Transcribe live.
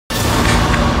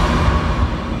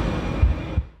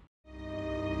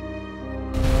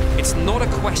It's not a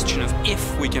question of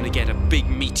if we're going to get a big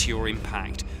meteor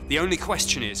impact. The only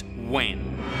question is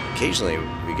when. Occasionally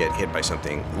we get hit by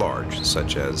something large,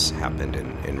 such as happened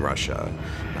in Russia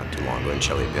not too long ago in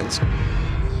Chelyabinsk.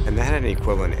 And that had an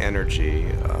equivalent energy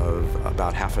of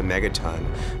about half a megaton,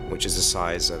 which is the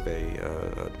size of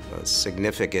a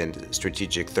significant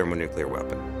strategic thermonuclear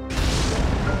weapon.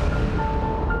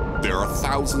 There are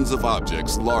thousands of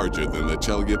objects larger than the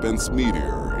Chelyabinsk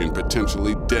meteor in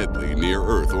potentially deadly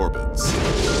near-Earth orbits.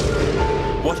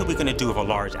 What are we going to do if a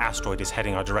large asteroid is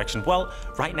heading our direction? Well,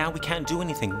 right now we can't do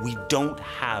anything. We don't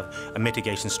have a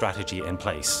mitigation strategy in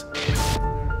place.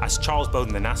 As Charles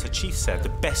Bowden, the NASA chief, said, the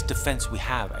best defense we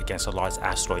have against a large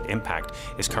asteroid impact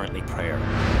is currently prayer.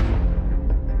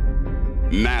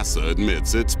 NASA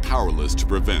admits it's powerless to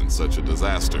prevent such a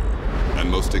disaster,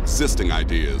 and most existing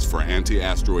ideas for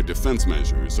anti-asteroid defense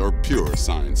measures are pure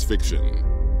science fiction.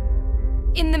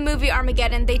 In the movie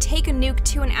Armageddon, they take a nuke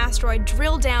to an asteroid,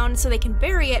 drill down so they can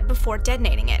bury it before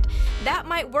detonating it. That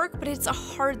might work, but it's a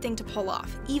hard thing to pull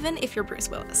off, even if you're Bruce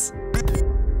Willis.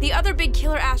 The other big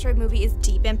killer asteroid movie is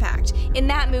Deep Impact. In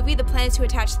that movie, the plan is to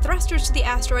attach thrusters to the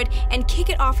asteroid and kick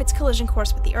it off its collision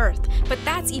course with the Earth. But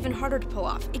that's even harder to pull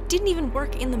off. It didn't even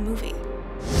work in the movie.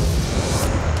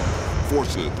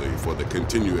 Fortunately for the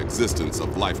continued existence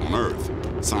of life on Earth,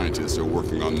 scientists are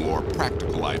working on more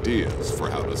practical ideas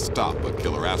for how to stop a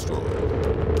killer asteroid.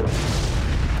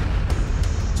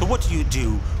 So what do you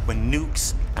do when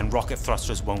nukes and rocket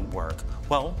thrusters won't work?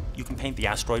 Well, you can paint the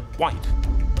asteroid white.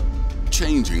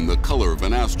 Changing the color of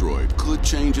an asteroid could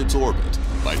change its orbit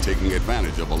by taking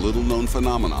advantage of a little-known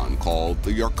phenomenon called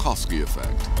the Yarkovsky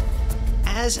effect.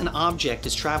 As an object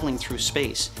is traveling through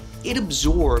space, it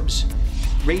absorbs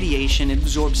radiation, it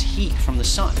absorbs heat from the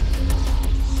sun.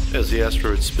 As the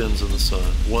asteroid spins in the sun,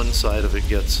 one side of it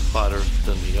gets hotter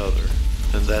than the other,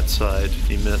 and that side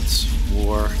emits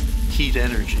more heat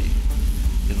energy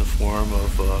in the form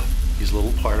of these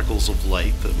little particles of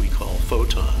light that we call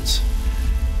photons.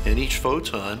 And each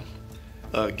photon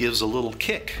gives a little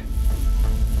kick.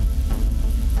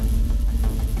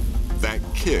 That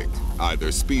kick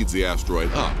either speeds the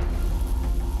asteroid up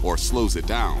or slows it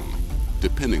down,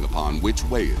 depending upon which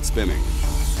way it's spinning.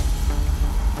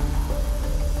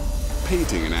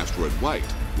 Painting an asteroid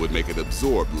white would make it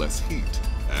absorb less heat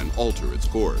and alter its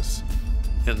course.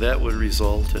 And that would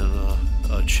result in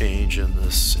a change in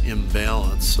this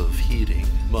imbalance of heating,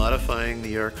 modifying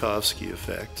the Yarkovsky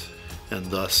effect, and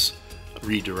thus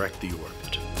redirect the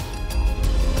orbit.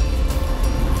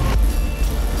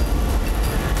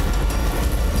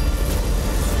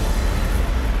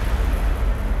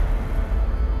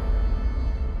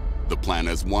 The plan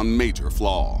has one major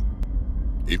flaw.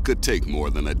 It could take more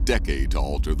than a decade to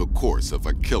alter the course of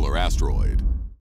a killer asteroid.